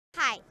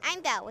Hi,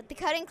 I'm Belle with the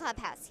Coding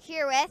Clubhouse,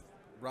 here with,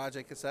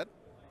 Rajay Cassette.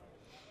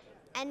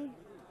 and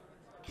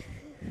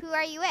who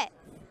are you with?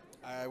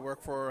 I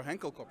work for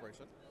Henkel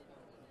Corporation.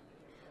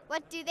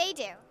 What do they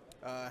do?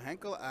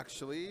 Henkel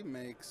actually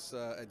makes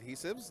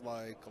adhesives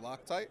like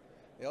Loctite.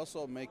 They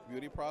also make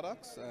beauty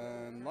products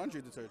and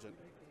laundry detergent.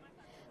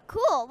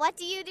 Cool, what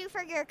do you do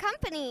for your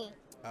company?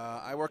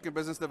 I work in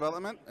business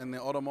development in the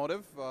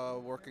automotive,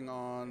 working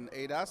on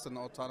ADAS and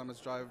autonomous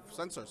drive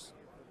sensors.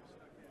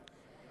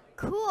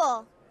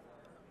 Cool.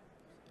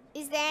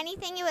 Is there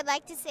anything you would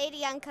like to say to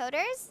young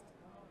coders?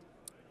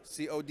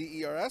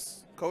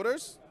 CODERS?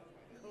 Coders?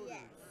 Yes.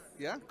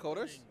 Yeah,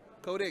 coders?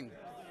 Coding.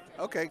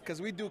 Okay,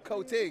 because we do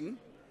coating,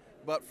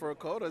 but for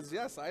coders,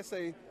 yes, I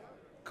say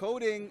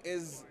coding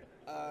is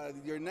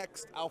your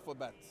next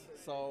alphabet.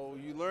 So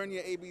you learn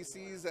your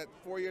ABCs at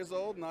 4 years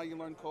old, now you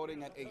learn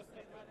coding at 8.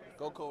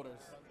 Go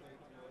coders.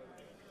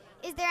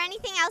 Is there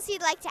anything else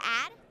you'd like to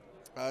add?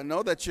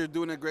 Know that you're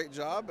doing a great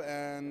job,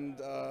 and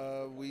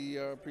we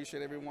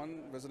appreciate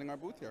everyone visiting our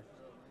booth here.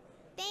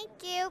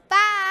 Thank you.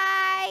 Bye.